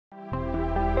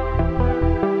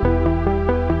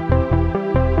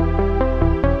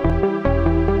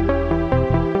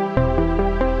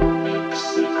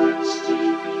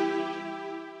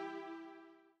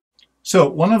So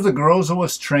one of the girls I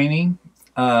was training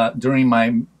during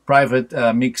my private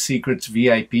Mix Secrets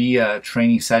VIP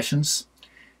training sessions,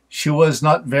 she was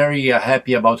not very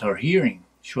happy about her hearing.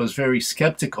 She was very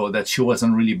skeptical that she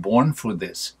wasn't really born for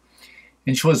this.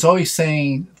 And she was always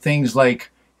saying things like,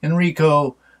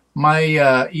 Enrico,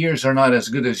 my ears are not as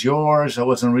good as yours. I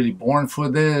wasn't really born for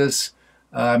this.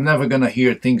 I'm never going to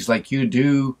hear things like you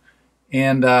do.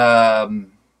 And I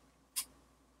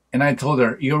told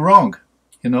her, you're wrong.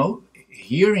 You know,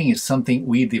 hearing is something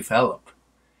we develop.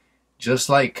 Just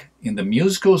like in the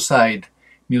musical side,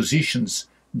 musicians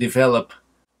develop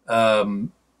a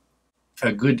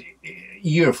good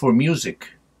ear for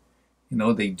music. You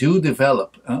know, they do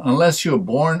develop. Unless you're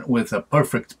born with a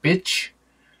perfect pitch,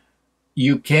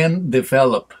 you can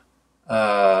develop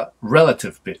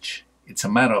relative pitch. It's a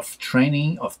matter of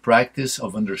training, of practice,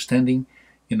 of understanding,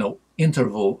 you know,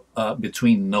 interval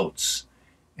between notes.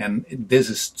 And this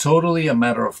is totally a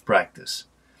matter of practice.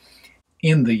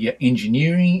 In the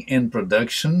engineering and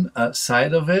production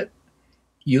side of it,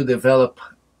 you develop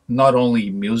not only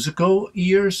musical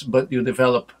ears, but you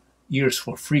develop ears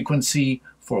for frequency,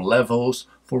 for levels,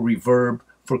 for reverb,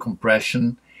 for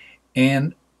compression.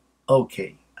 And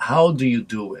okay, how do you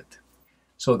do it?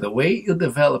 So the way you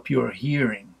develop your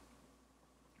hearing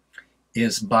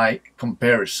is by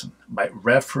comparison, by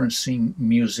referencing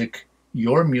music,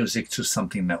 your music, to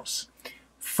something else.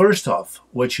 First off,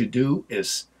 what you do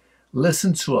is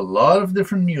listen to a lot of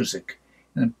different music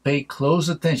and pay close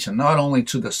attention, not only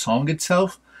to the song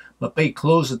itself, but pay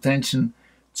close attention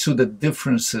to the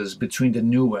differences between the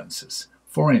nuances.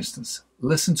 For instance,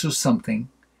 listen to something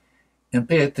and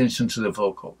pay attention to the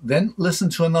vocal. Then listen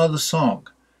to another song.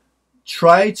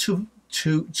 Try to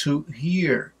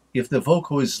hear if the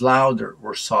vocal is louder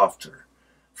or softer.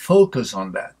 Focus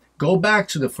on that. Go back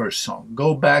to the first song.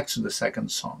 Go back to the second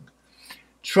song.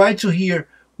 Try to hear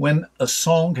when a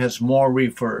song has more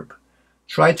reverb.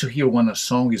 Try to hear when a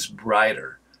song is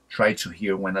brighter. Try to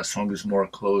hear when a song is more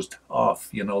closed off,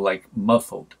 you know, like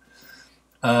muffled.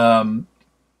 When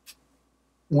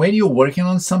you're working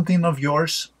on something of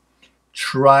yours,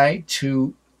 try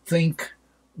to think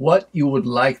what you would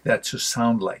like that to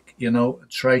sound like. You know,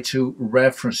 try to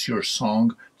reference your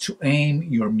song, to aim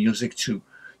your music, to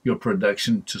your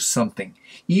production, to something.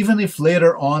 Even if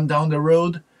later on down the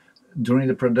road, during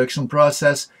the production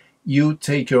process, you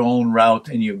take your own route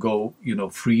and you go, you know,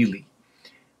 freely.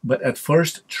 But at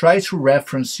first, try to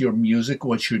reference your music,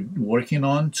 what you're working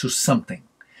on, to something.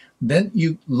 Then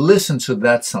you listen to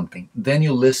that something. Then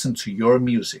you listen to your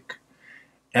music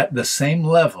at the same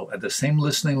level, at the same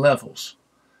listening levels.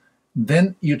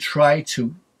 Then you try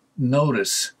to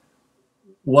notice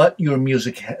what your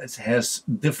music has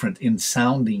different in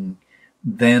sounding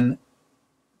than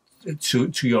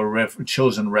to your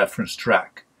chosen reference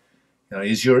track. You know,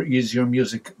 is your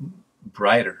music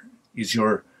brighter? Is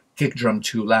your kick drum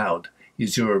too loud?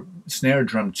 Is your snare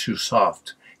drum too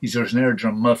soft? Is your snare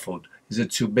drum muffled? Is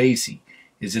it too bassy?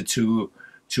 Is it too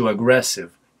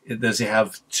aggressive? Does it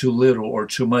have too little or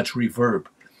too much reverb?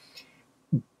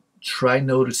 Try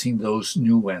noticing those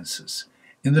nuances.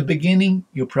 In the beginning,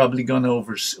 you're probably going to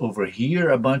overhear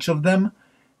a bunch of them.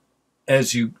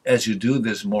 As you do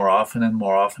this more often and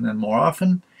more often and more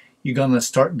often, you're going to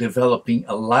start developing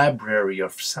a library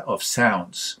of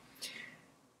sounds.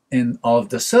 And all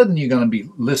of a sudden, you're going to be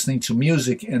listening to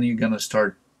music and you're going to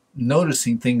start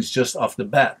noticing things just off the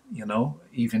bat. You know,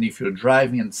 even if you're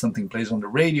driving and something plays on the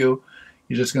radio,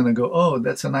 you're just going to go, oh,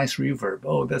 that's a nice reverb.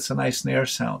 Oh, that's a nice snare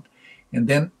sound. And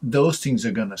then those things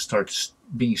are going to start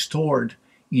being stored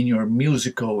in your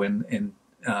musical and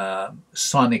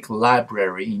sonic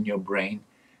library in your brain,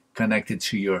 connected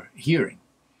to your hearing.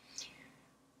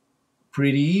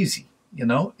 Pretty easy, you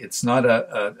know. It's not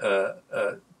a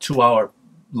 2-hour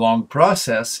long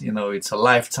process, you know. It's a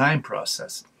lifetime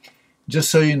process. Just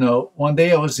so you know, one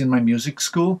day I was in my music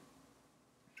school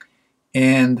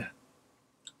and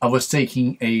I was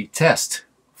taking a test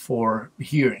for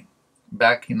hearing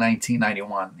back in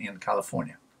 1991 in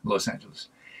California, Los Angeles.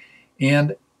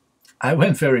 And I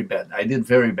went very bad. I did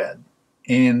very bad.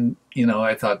 And, you know,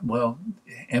 I thought, well,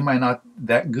 am I not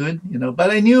that good? You know, but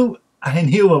I knew I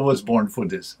was born for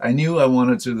this. I knew I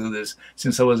wanted to do this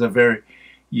since I was a very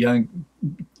young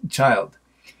child.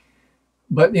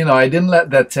 But, you know, I didn't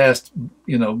let that test,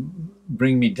 you know,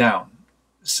 bring me down.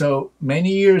 So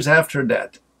many years after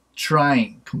that,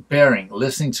 trying, comparing,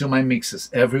 listening to my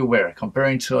mixes everywhere,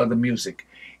 comparing to other music,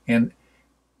 and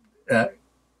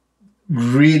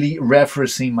really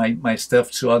referencing my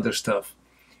stuff to other stuff,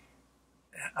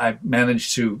 I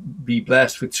managed to be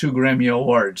blessed with 2 Grammy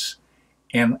Awards.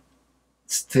 And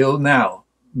still now,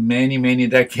 many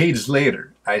decades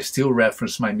later, I still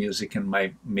reference my music and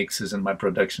my mixes and my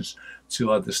productions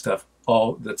to other stuff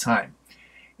all the time.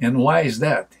 And why is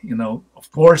that? You know,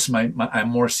 of course, I'm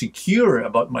more secure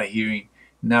about my hearing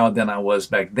now than I was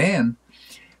back then,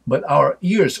 but our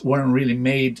ears weren't really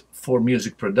made for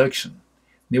music production.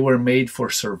 They were made for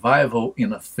survival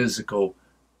in a physical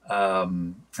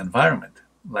environment,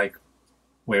 like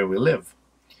where we live.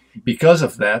 Because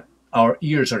of that, our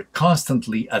ears are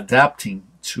constantly adapting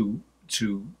to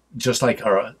just like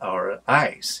our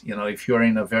eyes. You know, if you're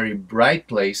in a very bright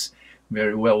place,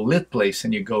 very well lit place,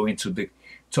 and you go into the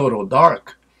total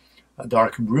dark, a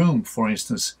dark room, for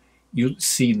instance, you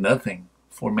see nothing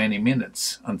for many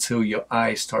minutes until your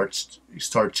eyes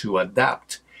start to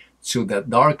adapt to that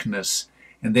darkness,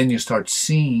 and then you start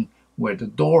seeing where the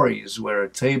door is, where a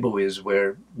table is,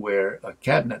 where a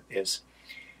cabinet is.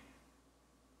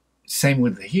 Same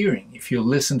with the hearing. If you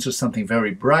listen to something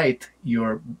very bright,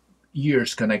 your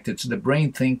ears connected to the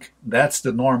brain think that's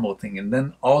the normal thing, and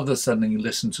then all of a sudden you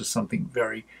listen to something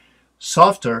very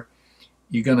softer,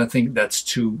 you're gonna think that's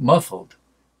too muffled.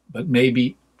 But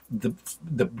maybe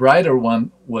the brighter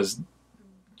one was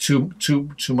too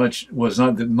much, was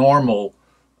not the normal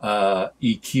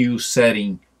EQ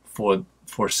setting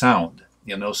for sound.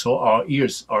 You know, so our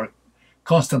ears are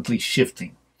constantly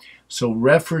shifting. So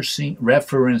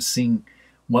referencing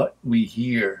what we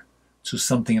hear to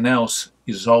something else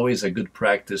is always a good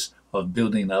practice of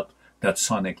building up that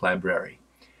sonic library.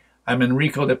 I'm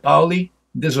Enrico De Paoli.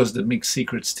 This was the Mix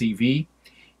Secrets TV.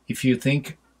 If you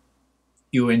think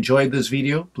you enjoyed this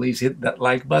video, please hit that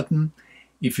like button.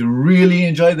 If you really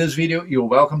enjoyed this video, you're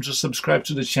welcome to subscribe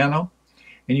to the channel.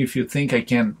 And if you think I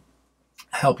can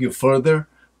help you further,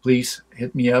 please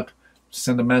hit me up,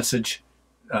 send a message,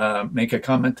 make a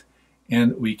comment,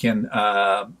 and we can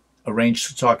arrange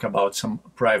to talk about some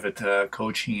private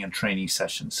coaching and training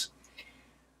sessions.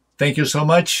 Thank you so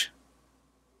much.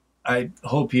 I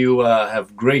hope you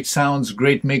have great sounds,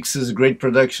 great mixes, great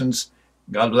productions.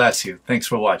 God bless you. Thanks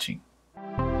for watching.